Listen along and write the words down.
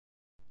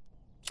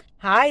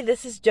Hi,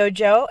 this is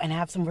JoJo, and I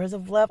have some words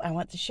of love I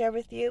want to share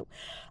with you.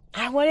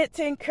 I wanted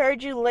to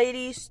encourage you,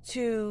 ladies,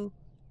 to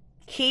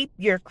keep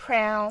your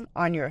crown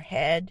on your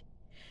head.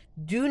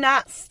 Do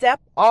not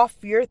step off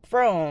your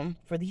throne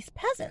for these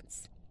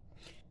peasants.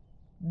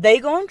 They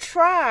gonna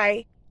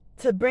try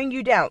to bring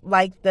you down,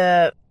 like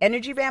the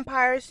energy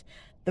vampires,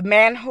 the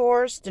man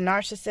whores, the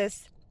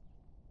narcissists.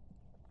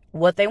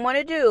 What they want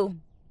to do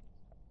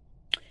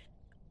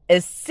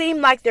is seem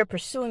like they're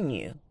pursuing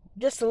you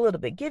just a little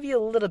bit, give you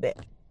a little bit.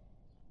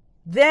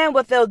 Then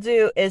what they'll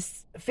do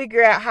is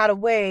figure out how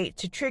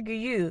to trigger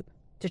you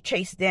to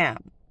chase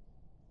them.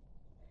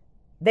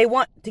 They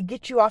want to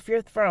get you off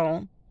your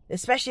throne,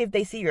 especially if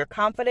they see you're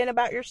confident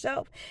about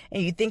yourself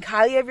and you think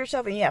highly of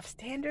yourself and you have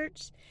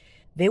standards.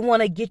 They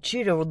want to get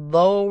you to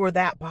lower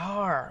that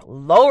bar,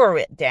 lower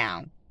it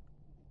down.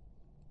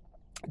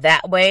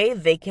 That way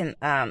they can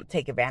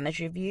take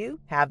advantage of you,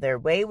 have their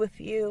way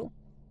with you,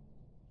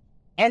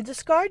 and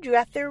discard you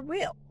at their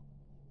will.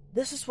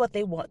 This is what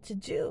they want to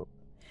do.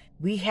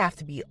 We have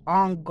to be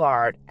on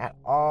guard at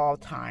all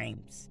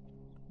times.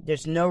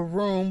 There's no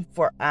room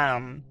for,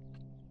 I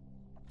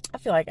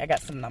feel like I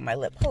got something on my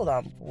lip. Hold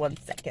on 1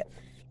 second.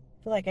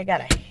 I feel like I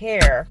got a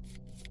hair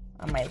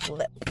on my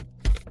lip.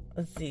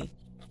 Let's see.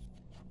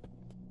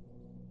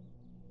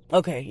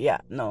 Okay,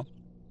 yeah, no.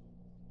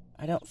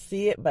 I don't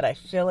see it, but I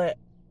feel it.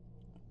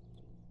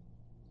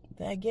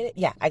 Did I get it?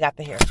 Yeah, I got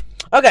the hair.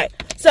 Okay,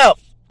 so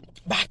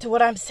back to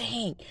what I'm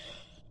saying.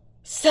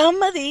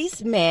 Some of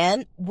these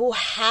men will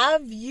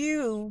have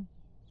you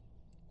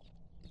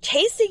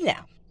chasing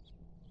them.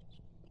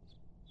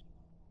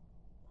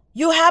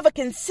 You'll have a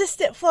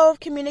consistent flow of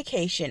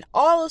communication.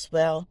 All is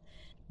well.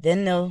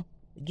 Then they'll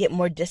get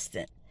more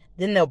distant.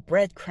 Then they'll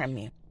breadcrumb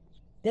you.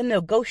 Then they'll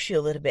ghost you a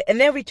little bit.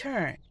 And then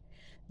return.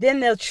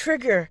 Then they'll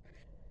trigger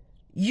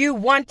you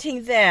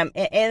wanting them.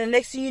 And the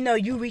next thing you know,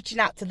 you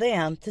reaching out to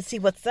them to see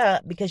what's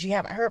up because you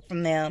haven't heard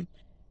from them.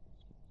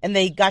 And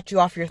they got you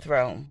off your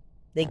throne.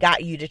 They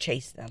got you to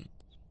chase them.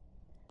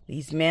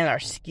 These men are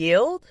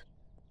skilled.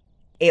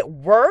 It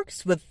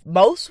works with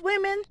most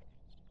women.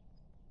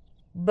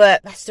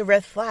 But that's the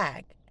red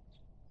flag.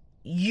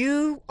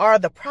 You are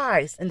the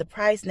prize, and the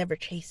prize never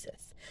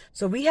chases.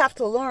 So we have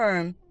to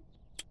learn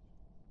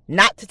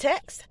not to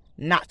text,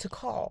 not to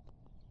call.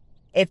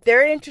 If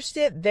they're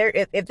interested,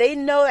 if they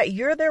know that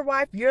you're their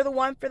wife, you're the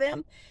one for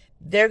them,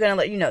 they're going to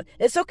let you know.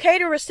 It's okay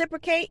to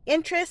reciprocate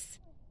interests.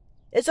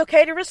 It's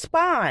okay to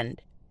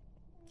respond.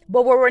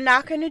 But what we're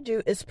not going to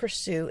do is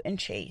pursue and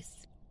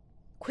chase.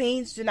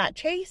 Queens do not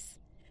chase.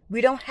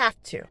 We don't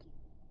have to.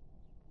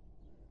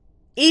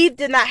 Eve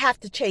did not have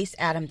to chase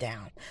Adam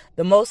down.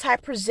 The Most High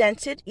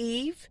presented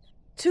Eve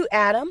to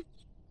Adam,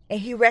 and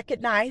he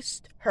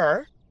recognized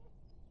her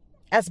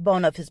as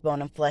bone of his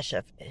bone and flesh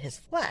of his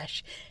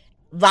flesh.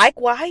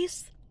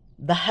 Likewise,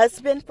 the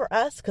husband for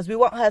us, because we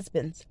want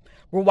husbands.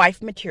 We're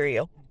wife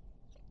material.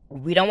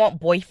 We don't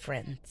want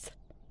boyfriends.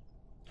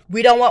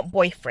 We don't want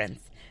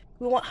boyfriends.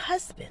 We want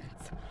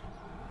husbands.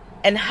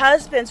 And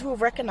husbands who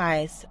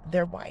recognize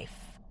their wife.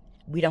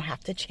 We don't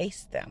have to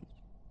chase them.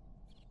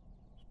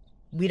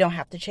 We don't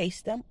have to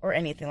chase them or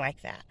anything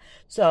like that.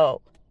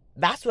 So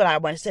that's what I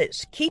want to say.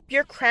 Keep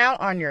your crown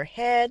on your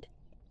head.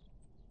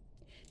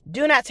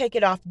 Do not take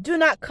it off. Do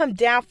not come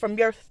down from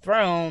your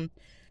throne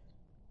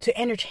to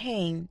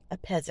entertain a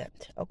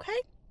peasant. Okay?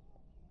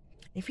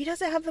 If he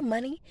doesn't have the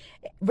money,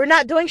 we're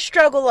not doing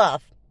struggle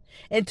love.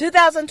 In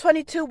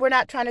 2022, we're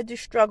not trying to do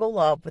struggle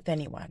love with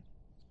anyone.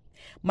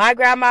 My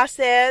grandma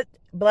said,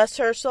 bless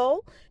her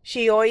soul,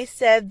 she always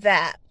said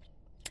that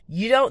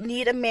you don't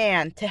need a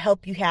man to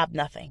help you have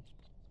nothing.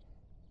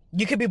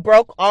 You could be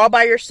broke all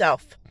by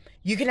yourself.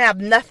 You can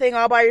have nothing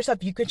all by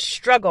yourself. You can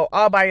struggle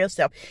all by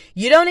yourself.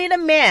 You don't need a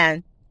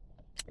man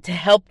to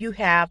help you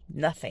have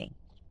nothing.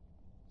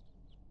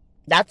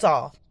 That's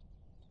all.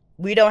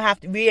 We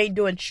ain't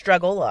doing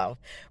struggle love.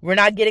 We're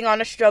not getting on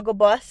a struggle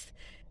bus.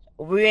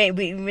 We ain't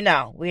doing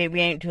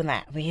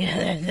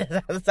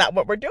that. That's not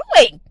what we're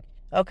doing.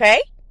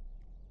 Okay?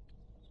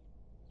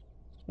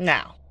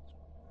 Now,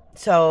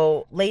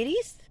 so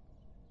ladies,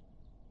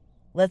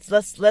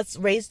 let's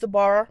raise the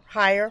bar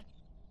higher.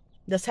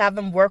 Let's have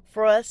them work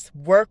for us.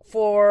 Work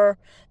for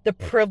the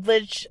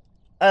privilege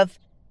of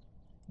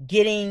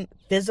getting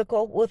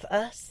physical with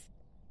us.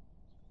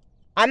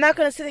 I'm not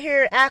going to sit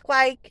here and act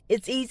like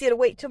it's easy to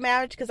wait till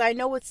marriage because I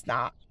know it's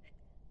not.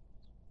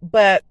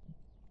 But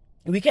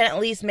we can at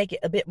least make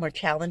it a bit more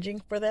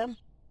challenging for them.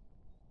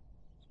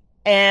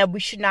 And we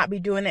should not be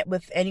doing it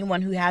with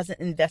anyone who hasn't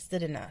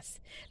invested in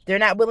us. They're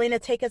not willing to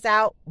take us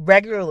out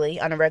regularly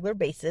on a regular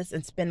basis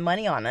and spend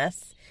money on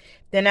us.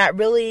 They're not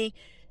really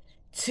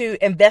to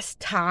invest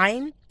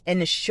time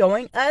into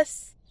showing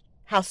us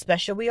how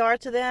special we are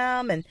to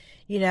them and,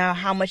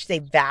 how much they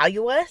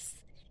value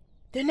us.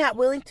 They're not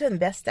willing to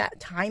invest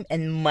that time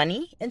and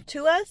money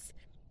into us.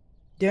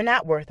 They're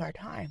not worth our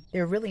time.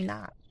 They're really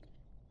not.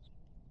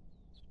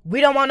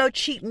 We don't want no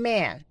cheap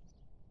man.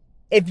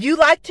 If you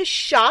like to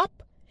shop,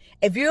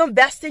 if you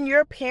invest in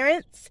your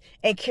appearance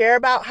and care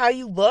about how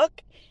you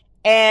look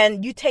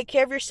and you take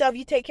care of yourself,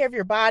 you take care of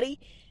your body,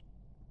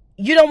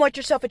 You don't want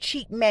yourself a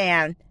cheap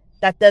man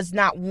that does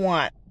not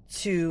want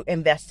to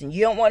invest in you.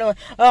 You don't want to,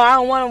 I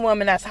don't want a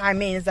woman that's high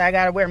maintenance. I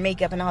got to wear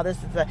makeup and all this.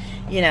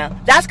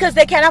 That's because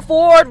they can't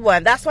afford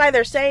one. That's why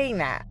they're saying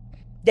that.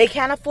 They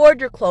can't afford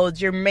your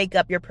clothes, your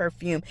makeup, your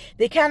perfume.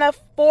 They can't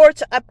afford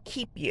to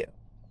upkeep you.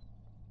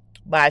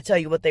 But I tell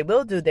you what they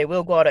will do. They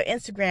will go to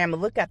Instagram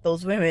and look at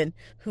those women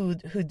who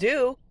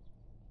do.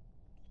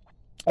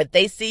 If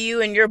they see you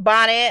in your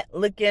bonnet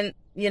looking,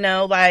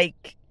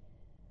 like,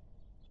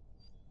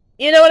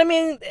 you know what I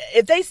mean?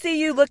 If they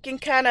see you looking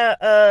kind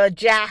of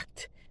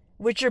jacked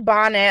with your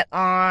bonnet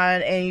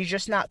on and you're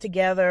just not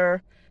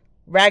together,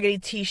 raggedy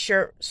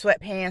t-shirt,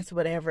 sweatpants,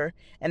 whatever,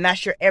 and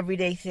that's your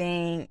everyday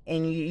thing,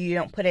 and you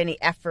don't put any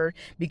effort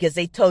because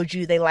they told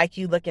you they like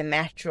you looking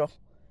natural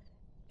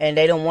and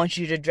they don't want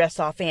you to dress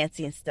all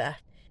fancy and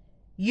stuff,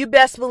 you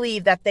best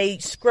believe that they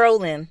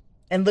scrolling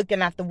and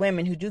looking at the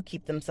women who do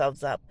keep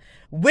themselves up,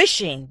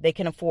 wishing they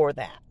can afford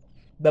that.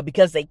 But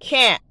because they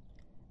can't,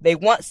 they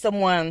want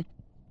someone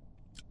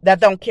that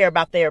don't care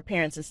about their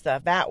appearance and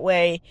stuff. That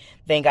way,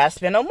 they ain't got to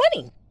spend no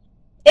money.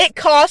 It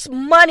costs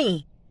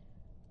money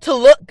to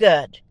look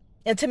good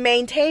and to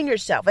maintain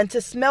yourself and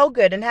to smell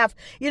good and have,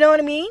 you know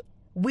what I mean?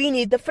 We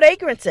need the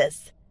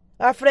fragrances,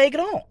 our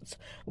fragrance.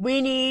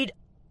 We need,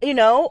 we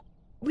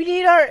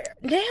need our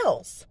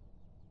nails.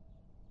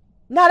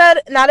 Not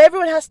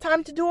everyone has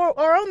time to do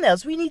our own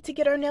nails. We need to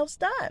get our nails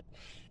done.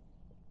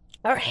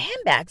 Our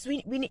handbags,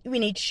 we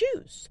need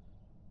shoes.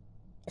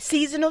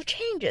 Seasonal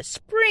changes,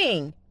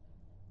 spring,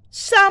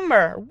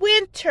 summer,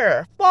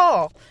 winter,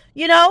 fall.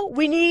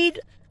 We need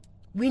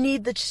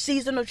the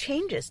seasonal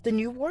changes, the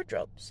new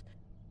wardrobes.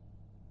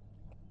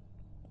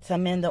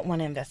 Some men don't want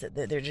to invest it.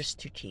 They're just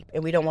too cheap.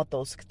 And we don't want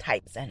those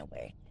types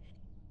anyway.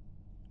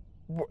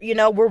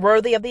 We're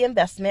worthy of the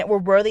investment. We're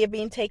worthy of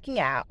being taken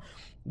out.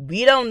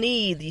 We don't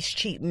need these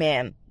cheap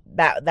men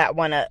that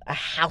want a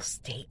house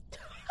date.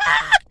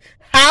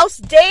 House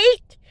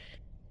date?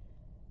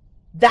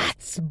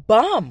 That's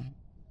bum.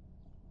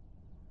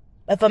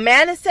 If a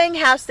man is saying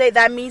house date,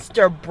 that means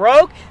they're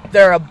broke,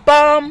 they're a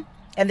bum,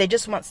 and they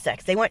just want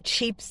sex. They want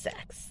cheap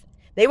sex.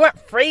 They want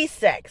free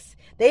sex.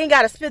 They ain't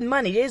got to spend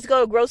money. They just go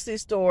to a grocery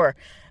store,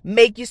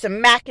 make you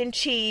some mac and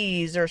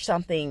cheese or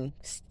something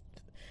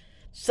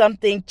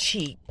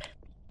cheap.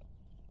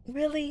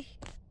 Really?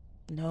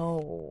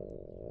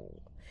 No.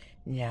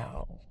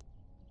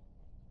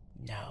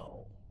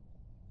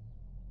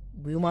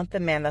 We want the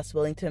man that's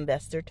willing to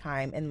invest their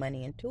time and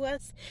money into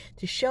us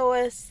to show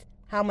us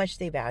how much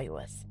they value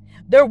us.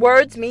 Their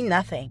words mean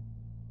nothing.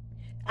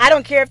 I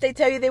don't care if they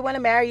tell you they want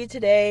to marry you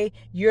today,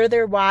 you're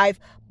their wife,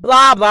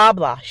 blah, blah,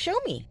 blah. Show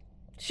me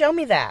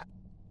that.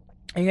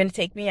 Are you going to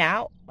take me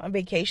out on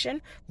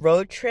vacation,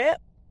 road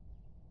trip,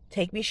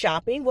 take me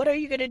shopping? What are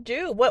you going to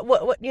do?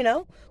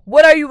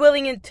 What are you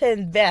willing to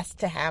invest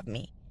to have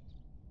me?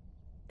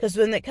 Because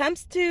when it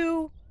comes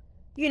to,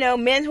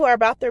 men who are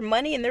about their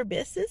money and their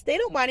business, they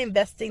don't mind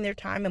investing their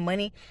time and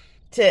money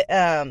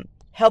to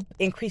help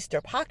increase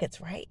their pockets,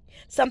 right?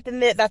 Something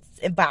that's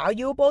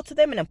valuable to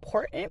them and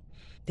important,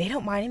 they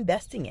don't mind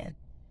investing in.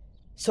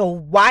 So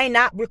why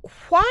not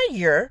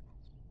require,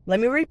 let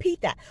me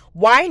repeat that,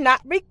 why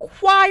not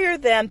require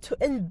them to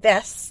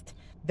invest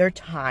their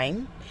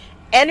time,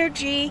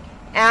 energy,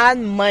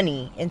 and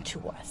money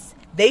into us?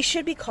 They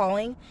should be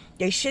calling,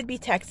 they should be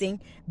texting,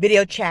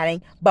 video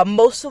chatting, but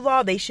most of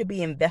all, they should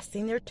be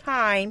investing their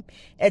time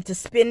into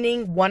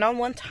spending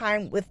one-on-one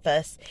time with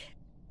us,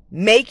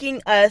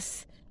 making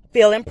us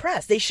feel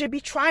impressed. They should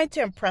be trying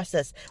to impress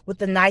us with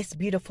a nice,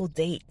 beautiful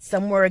date,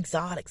 somewhere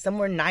exotic,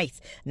 somewhere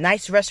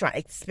nice restaurant,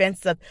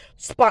 expensive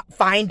spot,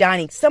 fine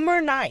dining,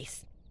 somewhere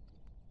nice.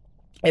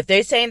 If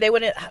they're saying they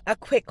want a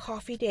quick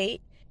coffee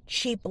date,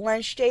 cheap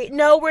lunch date,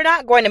 no, we're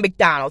not going to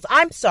McDonald's.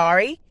 I'm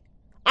sorry.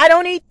 I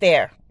don't eat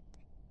there.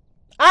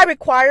 I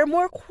require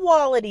more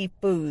quality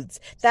foods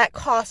that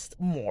cost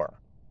more.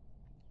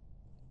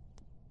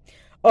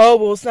 Oh,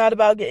 well, it's not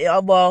about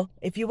getting, well,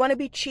 if you want to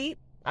be cheap,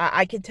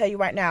 I can tell you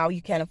right now,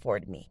 you can't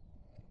afford me.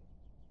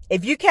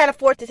 If you can't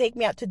afford to take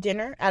me out to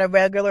dinner at a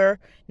regular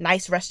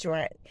nice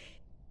restaurant,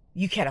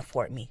 you can't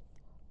afford me.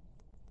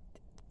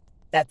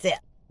 That's it.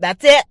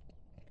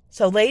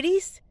 So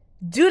ladies,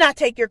 do not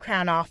take your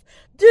crown off.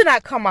 Do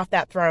not come off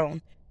that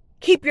throne.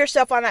 Keep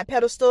yourself on that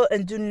pedestal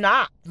and do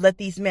not let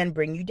these men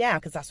bring you down,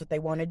 because that's what they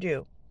want to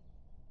do.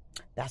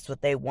 That's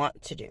what they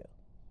want to do.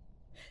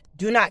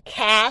 Do not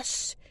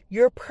cast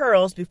your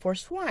pearls before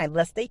swine,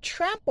 lest they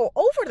trample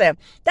over them.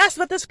 That's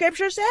what the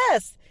scripture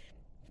says.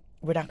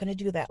 We're not going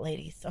to do that,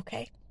 ladies,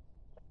 okay?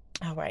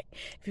 All right.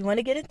 If you want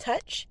to get in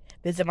touch,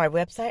 visit my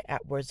website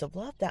at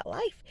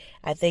wordsoflove.life.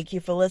 I thank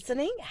you for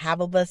listening. Have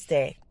a blessed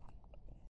day.